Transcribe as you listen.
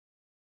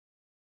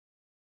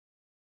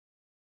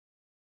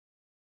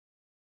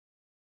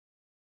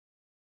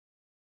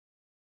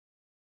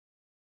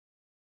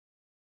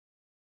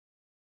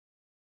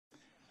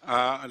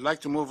I'd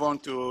like to move on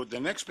to the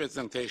next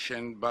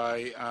presentation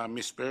by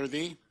Ms.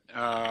 Purdy,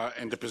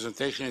 and the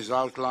presentation is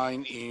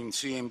outlined in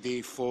CMD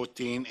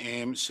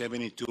 14M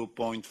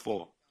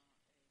 72.4.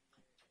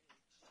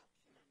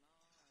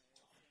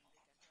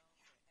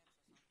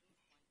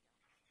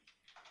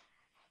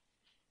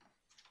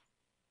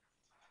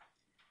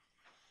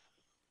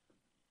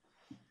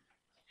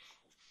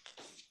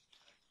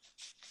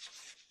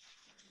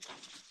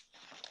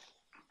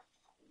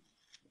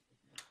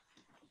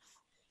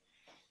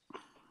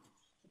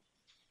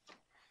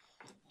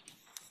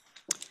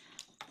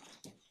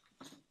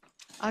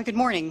 Good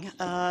morning.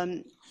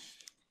 My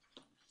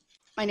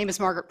name is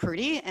Margaret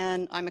Purdy,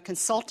 and I'm a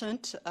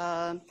consultant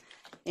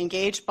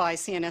engaged by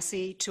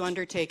CNSC to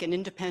undertake an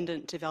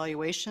independent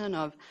evaluation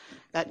of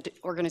that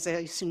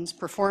organization's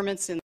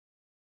performance in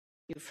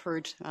you've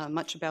heard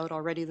much about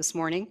already this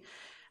morning.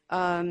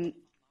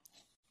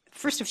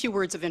 First, a few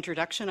words of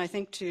introduction, I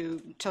think, to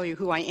tell you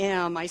who I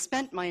am. I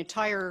spent my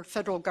entire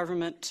federal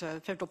government,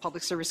 federal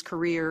public service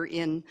career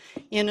in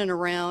and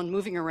around,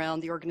 moving around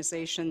the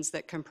organizations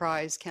that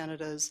comprise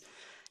Canada's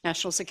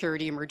national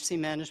security, emergency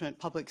management,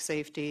 public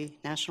safety,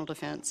 national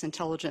defense,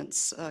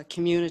 intelligence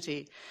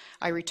community.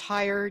 I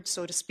retired,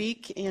 so to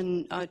speak,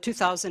 in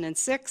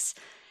 2006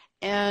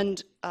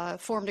 and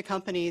formed a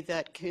company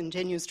that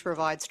continues to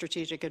provide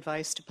strategic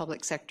advice to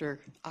public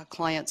sector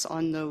clients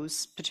on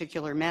those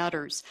particular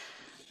matters.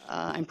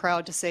 I'm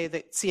proud to say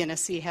that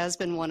CNSC has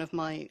been one of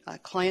my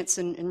clients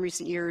in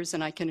recent years,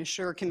 and I can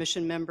assure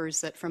Commission members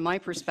that from my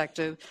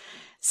perspective,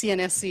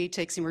 CNSC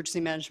takes emergency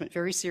management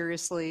very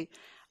seriously,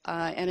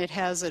 and it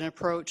has an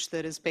approach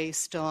that is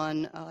based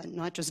on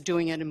not just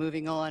doing it and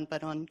moving on,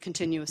 but on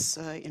continuous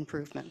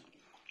improvement.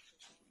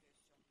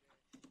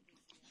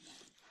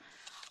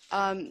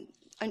 I'm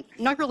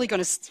not really going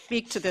to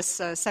speak to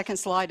this second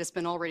slide. It's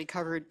been already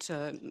covered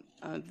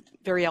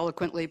very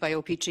eloquently by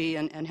OPG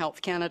and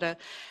Health Canada.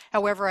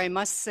 However, I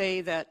must say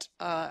that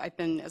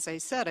as I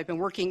said, I've been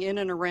working in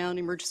and around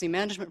emergency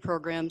management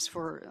programs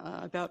for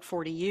about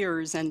 40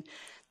 years, and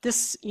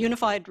this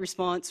unified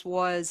response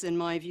was, in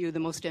my view, the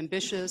most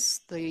ambitious,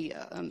 the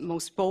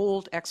most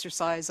bold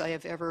exercise I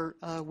have ever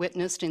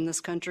witnessed in this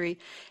country,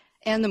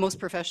 and the most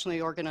professionally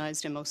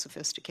organized and most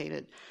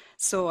sophisticated.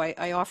 So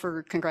I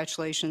offer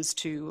congratulations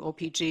to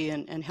OPG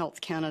and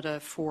Health Canada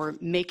for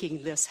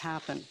making this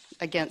happen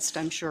against,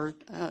 I'm sure,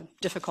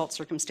 difficult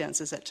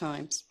circumstances at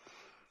times.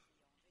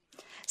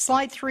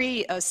 Slide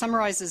 3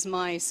 summarizes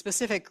my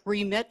specific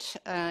remit,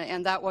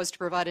 and that was to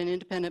provide an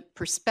independent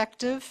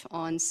perspective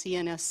on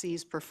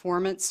CNSC's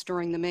performance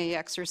during the May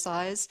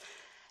exercise,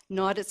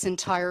 not its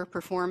entire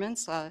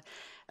performance,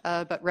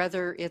 but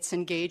rather its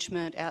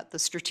engagement at the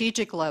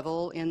strategic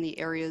level in the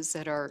areas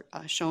that are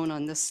shown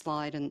on this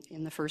slide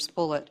in the first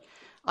bullet.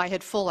 I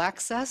had full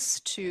access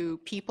to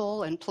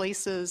people and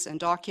places and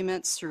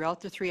documents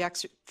throughout the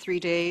 3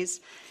 days,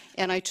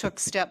 and I took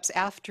steps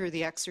after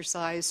the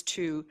exercise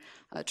to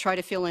try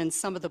to fill in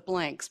some of the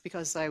blanks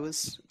because I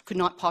could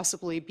not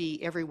possibly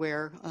be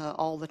everywhere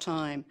all the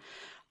time.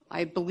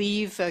 I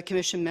believe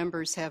Commission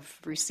members have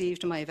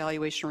received my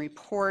evaluation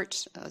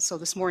report, so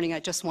this morning I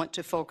just want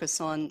to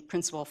focus on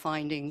principal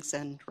findings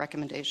and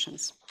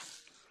recommendations.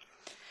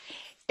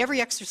 Every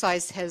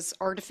exercise has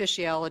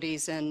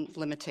artificialities and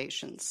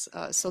limitations,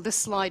 so this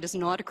slide is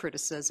not a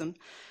criticism.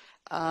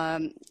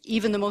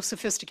 Even the most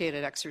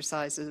sophisticated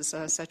exercises,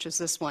 such as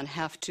this one,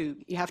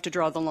 you have to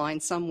draw the line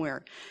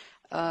somewhere.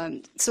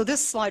 So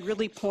this slide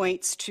really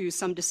points to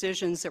some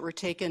decisions that were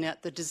taken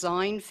at the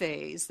design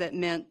phase that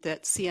meant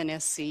that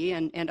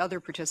CNSC and other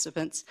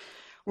participants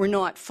were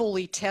not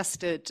fully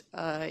tested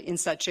in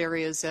such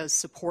areas as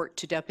support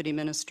to deputy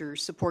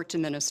ministers, support to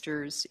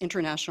ministers,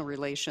 international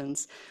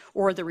relations,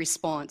 or the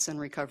response and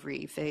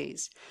recovery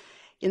phase.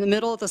 In the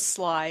middle of the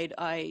slide,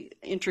 I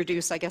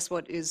introduce, I guess,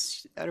 what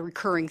is a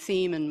recurring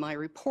theme in my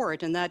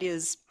report, and that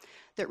is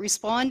that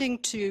responding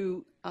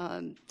to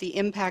the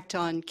impact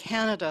on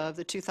Canada of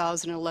the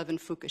 2011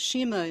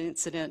 Fukushima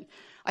incident,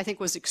 I think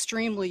was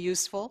extremely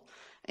useful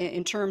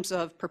in terms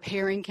of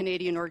preparing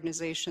Canadian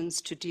organizations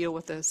to deal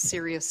with a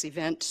serious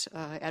event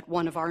at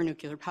one of our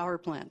nuclear power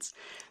plants.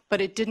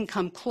 But it didn't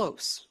come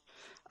close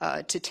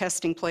to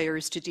testing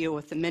players to deal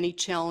with the many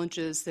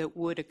challenges that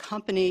would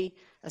accompany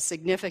a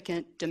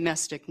significant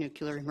domestic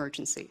nuclear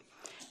emergency.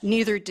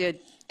 Neither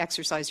did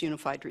exercise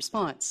unified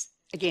response.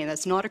 Again,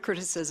 that's not a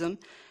criticism.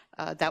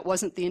 That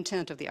wasn't the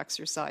intent of the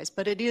exercise,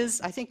 but it is,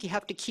 I think you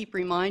have to keep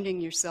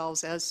reminding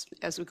yourselves as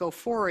we go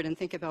forward and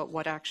think about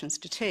what actions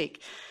to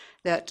take,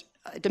 that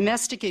a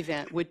domestic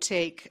event would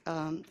take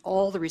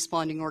all the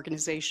responding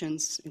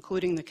organizations,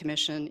 including the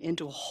Commission,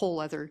 into a whole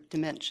other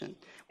dimension.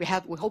 We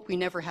hope we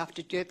never have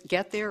to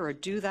get there or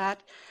do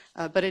that,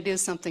 but it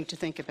is something to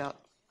think about.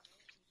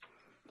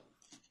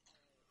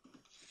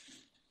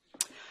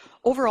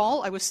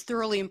 Overall, I was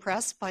thoroughly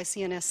impressed by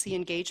CNSC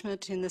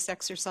engagement in this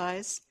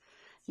exercise,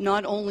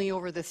 not only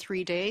over the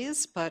 3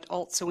 days, but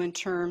also in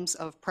terms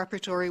of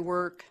preparatory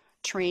work,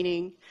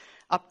 training,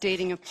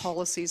 updating of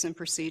policies and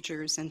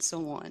procedures, and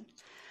so on.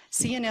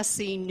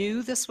 CNSC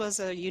knew this was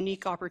a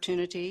unique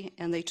opportunity,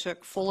 and they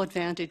took full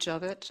advantage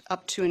of it,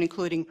 up to and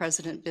including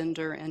President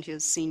Binder and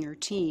his senior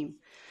team.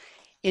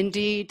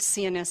 Indeed,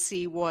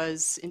 CNSC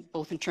was,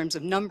 both in terms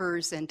of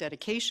numbers and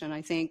dedication,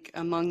 I think,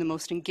 among the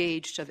most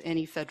engaged of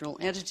any federal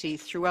entity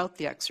throughout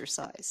the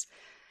exercise.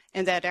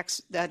 And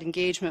that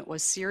engagement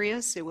was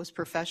serious, it was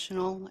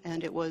professional,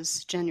 and it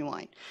was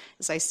genuine.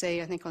 As I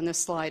say, I think on this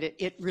slide,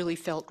 it really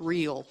felt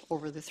real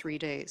over the 3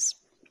 days.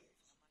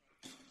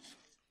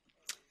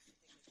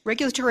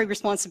 Regulatory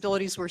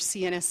responsibilities were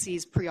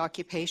CNSC's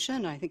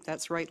preoccupation. I think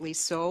that's rightly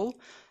so.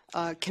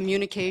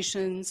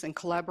 Communications and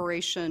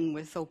collaboration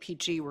with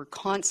OPG were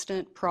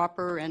constant,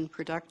 proper, and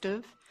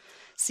productive.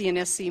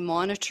 CNSC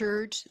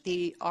monitored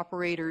the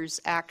operator's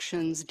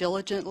actions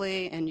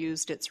diligently and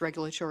used its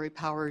regulatory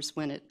powers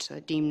when it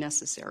deemed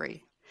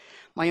necessary.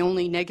 My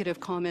only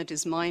negative comment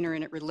is minor,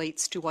 and it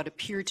relates to what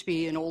appeared to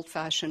be an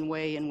old-fashioned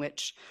way in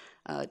which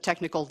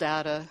technical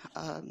data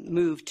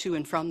moved to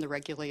and from the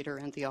regulator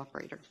and the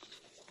operator.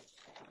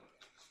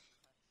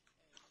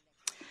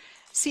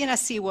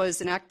 CNSC was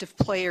an active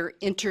player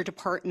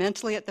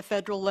interdepartmentally at the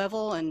federal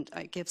level, and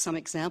I give some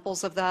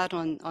examples of that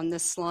on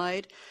this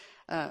slide.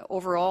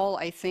 Overall,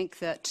 I think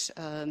that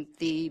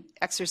the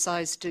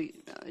exercise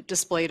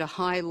displayed a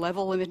high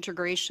level of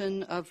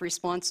integration of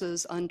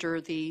responses under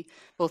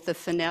both the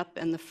FNEP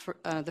and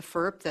the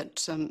FERP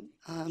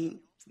that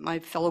my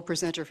fellow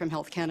presenter from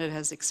Health Canada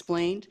has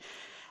explained.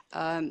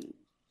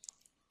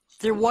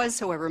 There was,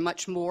 however,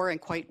 much more,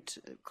 and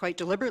quite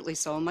deliberately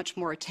so, much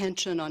more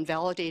attention on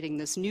validating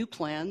this new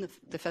plan,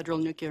 the Federal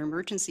Nuclear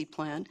Emergency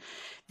Plan,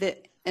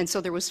 and so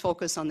there was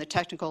focus on the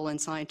technical and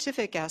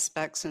scientific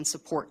aspects and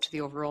support to the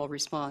overall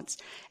response,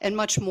 and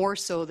much more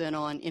so than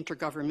on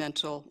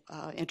intergovernmental,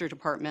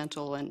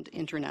 interdepartmental, and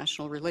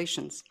international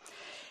relations.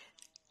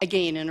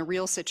 Again, in a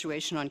real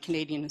situation on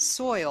Canadian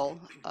soil,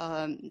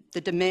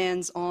 the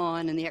demands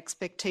on and the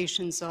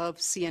expectations of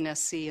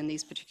CNSC in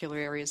these particular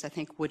areas, I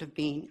think, would have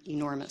been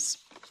enormous.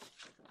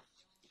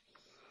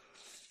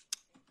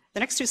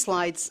 The next two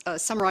slides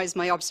summarize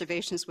my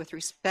observations with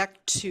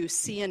respect to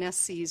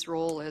CNSC's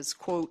role as,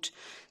 quote,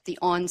 the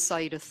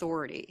on-site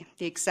authority.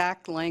 The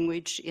exact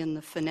language in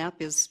the FNEP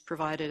is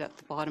provided at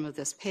the bottom of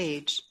this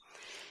page.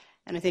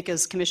 And I think,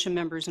 as Commission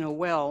members know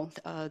well,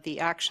 the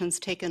actions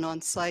taken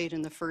on site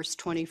in the first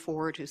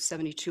 24 to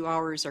 72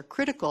 hours are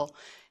critical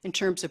in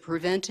terms of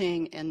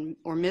preventing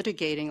or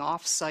mitigating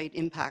off-site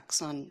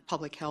impacts on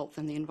public health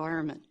and the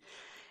environment.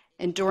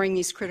 And during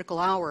these critical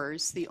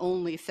hours, the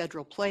only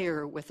federal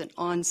player with an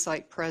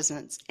on-site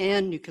presence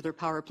and nuclear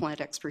power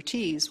plant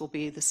expertise will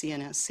be the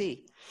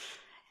CNSC.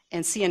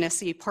 And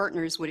CNSC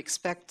partners would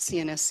expect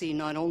CNSC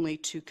not only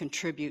to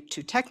contribute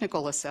to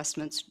technical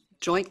assessments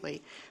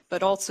jointly,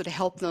 but also to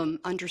help them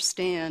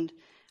understand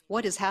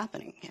what is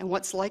happening and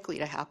what's likely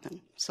to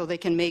happen, so they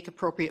can make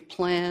appropriate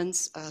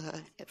plans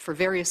for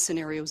various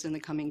scenarios in the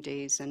coming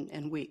days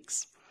and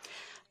weeks.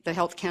 The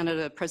Health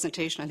Canada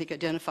presentation, I think,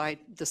 identified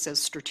this as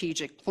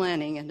strategic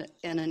planning and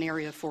an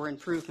area for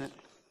improvement.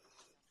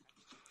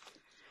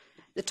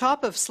 The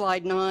top of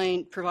slide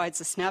 9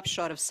 provides a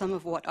snapshot of some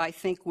of what I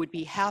think would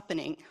be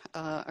happening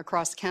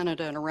across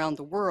Canada and around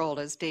the world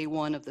as day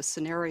one of the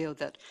scenario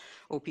that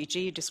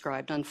OPG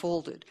described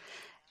unfolded.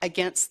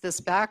 Against this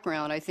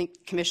background, I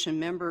think Commission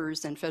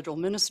members and federal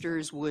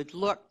ministers would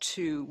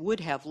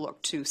have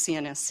looked to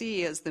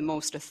CNSC as the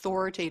most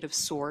authoritative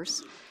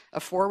source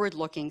of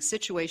forward-looking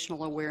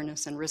situational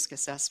awareness and risk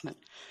assessment,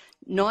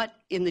 not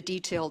in the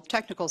detailed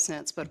technical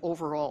sense, but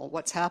overall,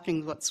 what's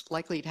happening, what's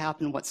likely to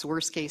happen, what's the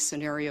worst-case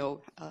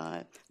scenario,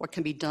 what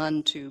can be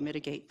done to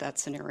mitigate that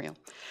scenario.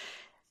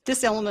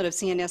 This element of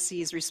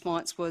CNSC's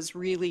response was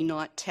really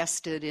not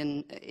tested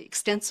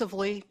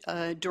extensively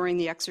during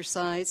the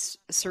exercise.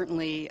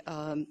 Certainly,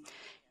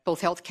 both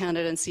Health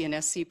Canada and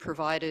CNSC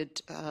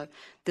provided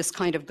this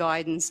kind of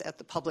guidance at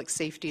the public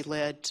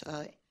safety-led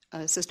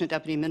Assistant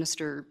Deputy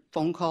Minister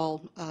phone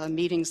call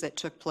meetings that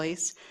took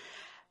place.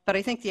 But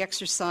I think the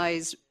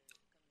exercise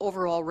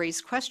overall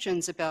raised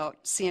questions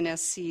about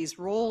CNSC's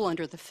role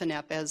under the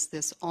FNEP as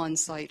this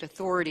on-site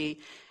authority,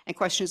 and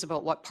questions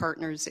about what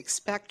partners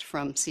expect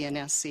from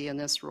CNSC in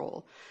this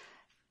role.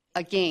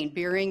 Again,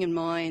 bearing in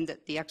mind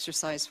that the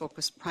exercise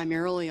focused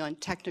primarily on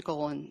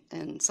technical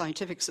and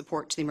scientific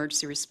support to the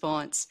emergency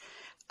response,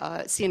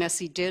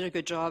 CNSC did a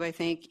good job, I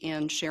think,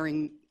 in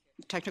sharing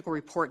technical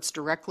reports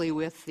directly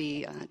with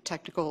the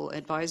technical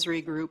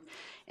advisory group,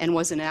 and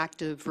was an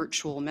active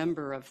virtual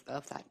member of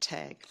that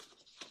tag.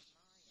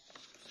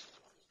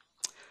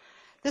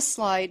 This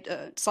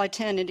slide, slide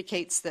 10,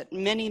 indicates that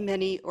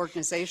many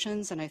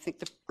organizations, and I think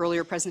the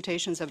earlier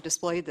presentations have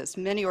displayed this,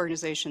 many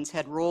organizations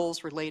had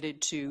roles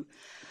related to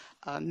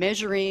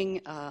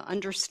measuring,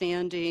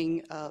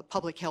 understanding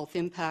public health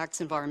impacts,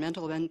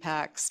 environmental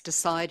impacts,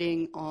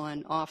 deciding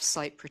on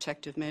off-site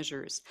protective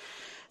measures.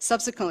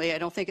 Subsequently, I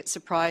don't think it's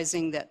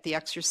surprising that the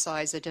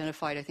exercise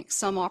identified, I think,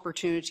 some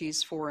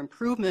opportunities for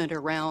improvement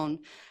around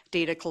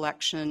data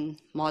collection,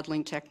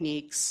 modeling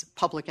techniques,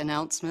 public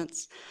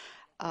announcements.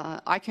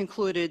 I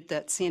concluded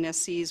that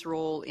CNSC's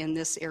role in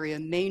this area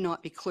may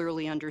not be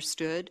clearly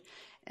understood,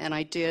 and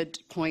I did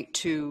point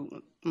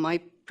to my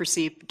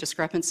perceived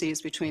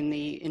discrepancies between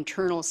the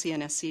internal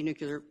CNSC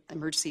nuclear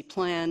emergency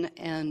plan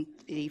and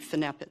the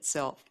FNEP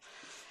itself.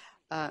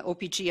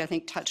 OPG, I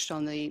think, touched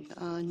on the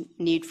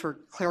need for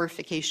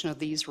clarification of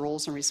these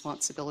roles and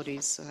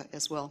responsibilities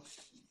as well.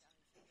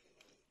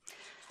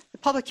 The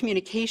public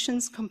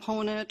communications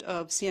component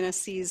of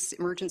CNSC's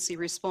emergency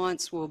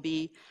response will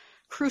be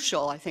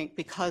crucial, I think,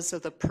 because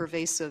of the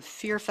pervasive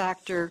fear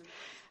factor,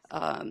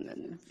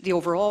 the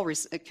overall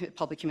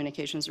public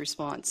communications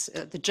response,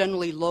 the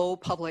generally low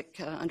public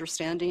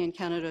understanding in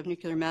Canada of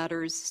nuclear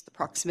matters, the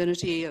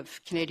proximity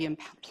of Canadian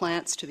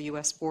plants to the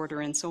US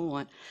border, and so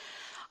on.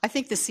 I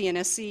think the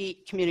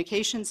CNSC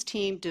communications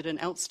team did an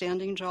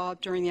outstanding job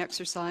during the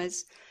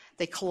exercise.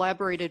 They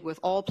collaborated with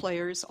all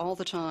players all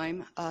the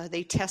time.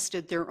 They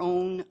tested their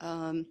own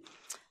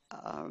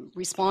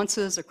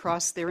responses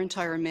across their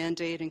entire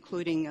mandate,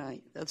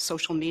 including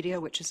social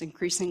media, which is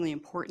increasingly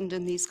important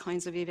in these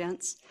kinds of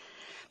events.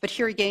 But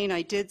here again,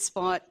 I did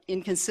spot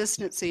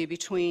inconsistency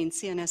between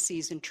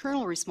CNSC's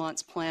internal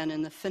response plan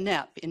and the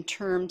FNEP in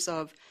terms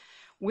of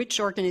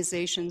which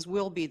organizations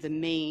will be the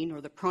main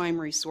or the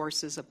primary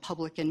sources of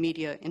public and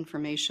media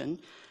information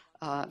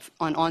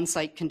on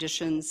on-site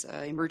conditions,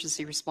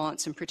 emergency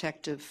response, and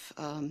protective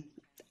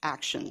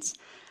actions.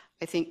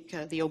 I think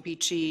the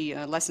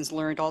OPG lessons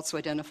learned also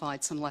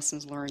identified some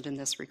lessons learned in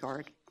this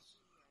regard.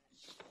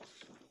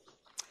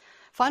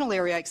 Final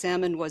area I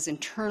examined was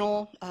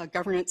internal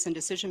governance and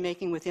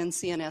decision-making within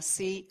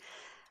CNSC.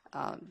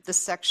 This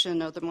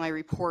section of my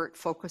report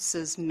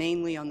focuses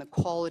mainly on the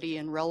quality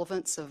and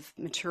relevance of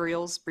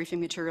materials, briefing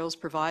materials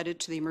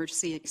provided to the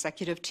emergency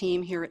executive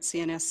team here at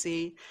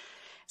CNSC.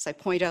 As I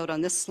point out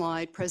on this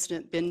slide,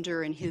 President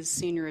Binder and his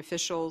senior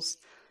officials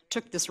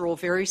took this role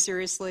very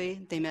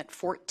seriously. They met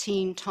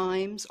 14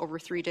 times over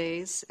 3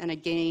 days, and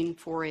again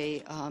for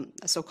a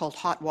so-called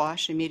hot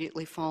wash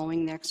immediately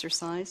following the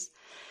exercise.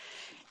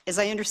 As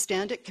I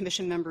understand it,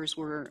 Commission members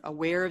were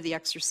aware of the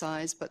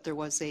exercise, but there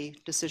was a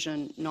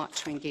decision not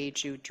to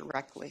engage you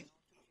directly.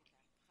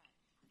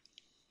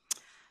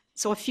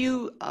 So a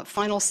few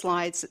final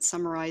slides that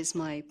summarize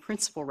my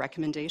principal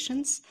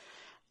recommendations.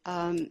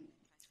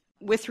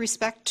 With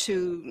respect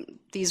to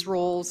these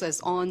roles as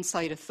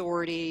on-site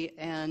authority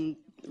and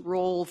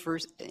role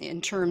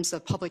in terms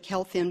of public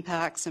health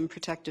impacts and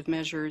protective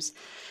measures,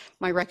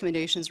 my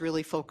recommendations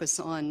really focus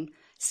on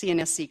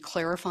CNSC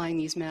clarifying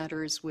these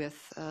matters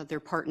with their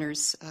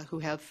partners who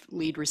have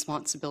lead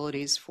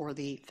responsibilities for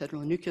the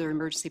Federal Nuclear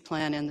Emergency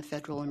Plan and the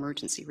Federal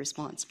Emergency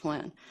Response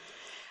Plan.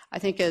 I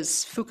think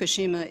as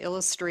Fukushima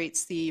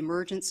illustrates, the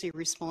emergency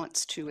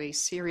response to a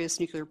serious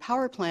nuclear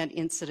power plant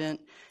incident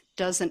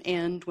doesn't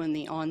end when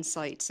the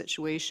on-site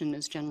situation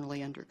is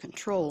generally under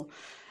control.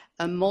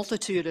 A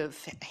multitude of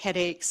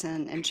headaches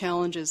and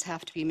challenges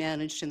have to be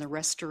managed in the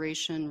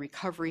restoration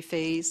recovery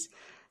phase,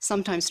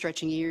 sometimes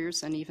stretching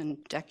years and even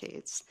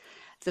decades.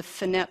 The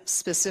FNEP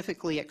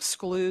specifically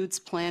excludes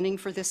planning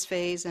for this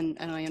phase, and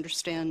I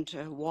understand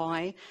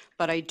why,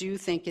 but I do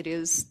think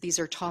these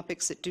are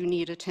topics that do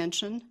need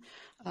attention,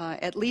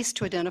 at least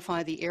to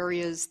identify the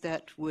areas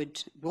that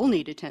will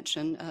need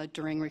attention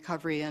during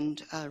recovery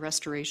and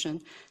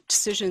restoration,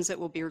 decisions that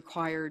will be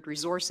required,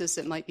 resources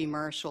that might be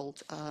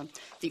marshaled,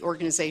 the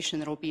organization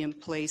that will be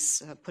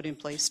put in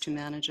place to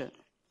manage it.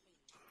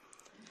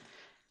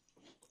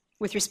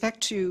 With respect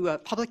to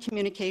public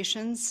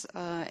communications,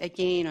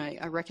 again,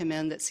 I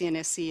recommend that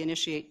CNSC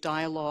initiate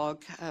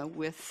dialogue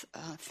with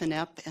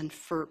FNEP and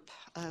FERP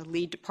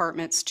lead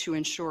departments to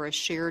ensure a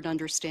shared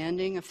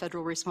understanding of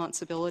federal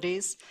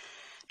responsibilities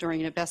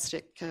during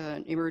domestic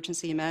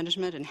emergency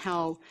management and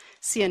how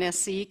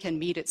CNSC can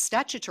meet its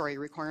statutory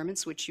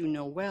requirements, which you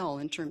know well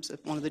in terms of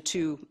one of the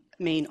two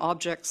main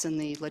objects in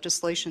the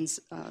legislations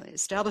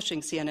establishing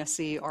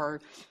CNSC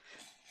are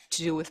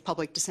to do with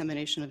public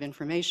dissemination of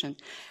information,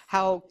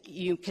 how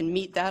you can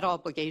meet that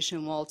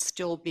obligation while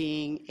still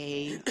being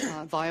a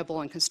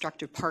viable and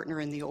constructive partner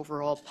in the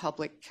overall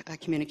public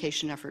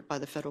communication effort by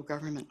the federal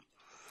government.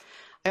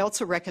 I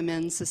also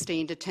recommend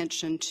sustained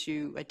attention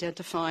to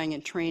identifying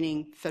and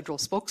training federal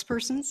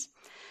spokespersons,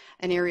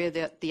 an area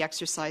that the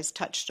exercise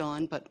touched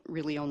on, but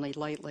really only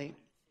lightly.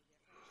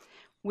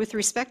 With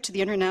respect to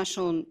the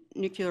International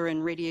Nuclear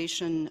and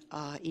Radiation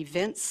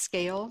Events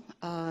Scale,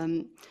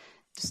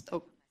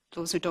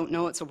 those who don't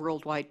know, it's a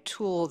worldwide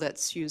tool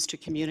that's used to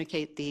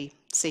communicate the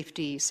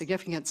safety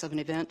significance of an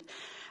event.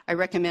 I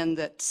recommend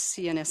that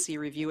CNSC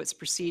review its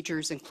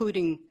procedures,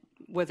 including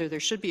whether there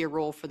should be a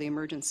role for the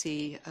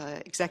emergency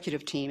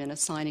executive team in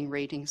assigning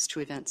ratings to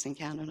events in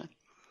Canada.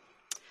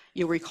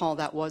 You'll recall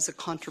that was a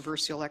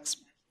controversial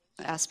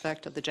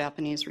aspect of the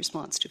Japanese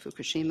response to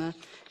Fukushima,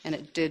 and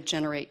it did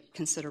generate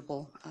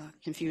considerable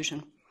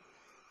confusion.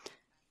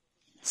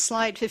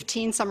 Slide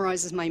 15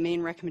 summarizes my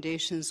main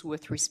recommendations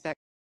with respect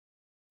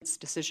to its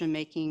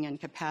decision-making and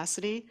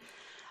capacity.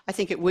 I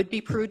think it would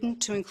be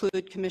prudent to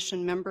include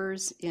Commission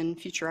members in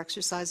future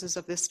exercises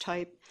of this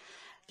type.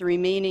 The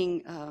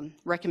remaining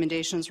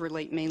recommendations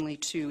relate mainly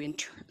to,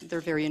 they're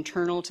very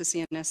internal to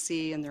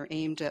CNSC, and they're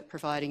aimed at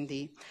providing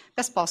the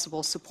best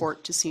possible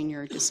support to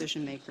senior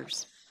decision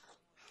makers.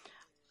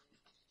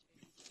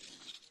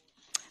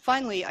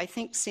 Finally, I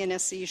think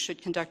CNSC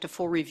should conduct a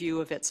full review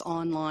of its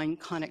online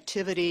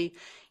connectivity,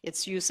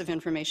 its use of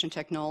information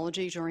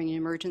technology during an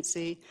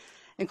emergency,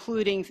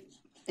 including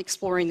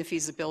exploring the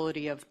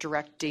feasibility of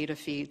direct data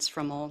feeds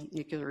from all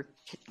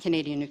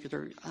Canadian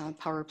nuclear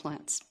power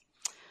plants.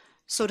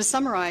 So to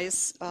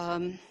summarize,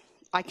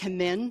 I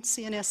commend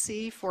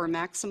CNSC for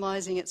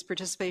maximizing its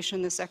participation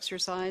in this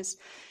exercise.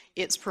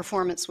 Its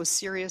performance was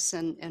serious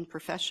and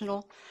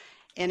professional,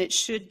 and it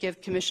should give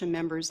Commission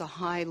members a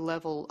high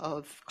level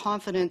of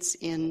confidence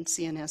in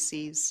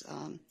CNSC's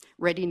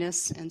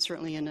readiness and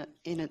certainly in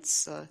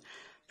its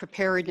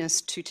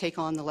preparedness to take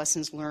on the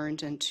lessons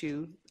learned and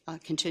to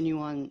continue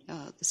on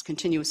this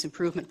continuous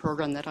improvement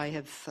program that I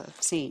have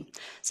seen.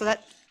 So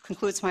that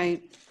concludes my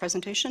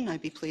presentation.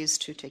 I'd be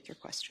pleased to take your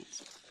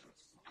questions.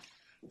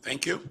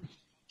 Thank you.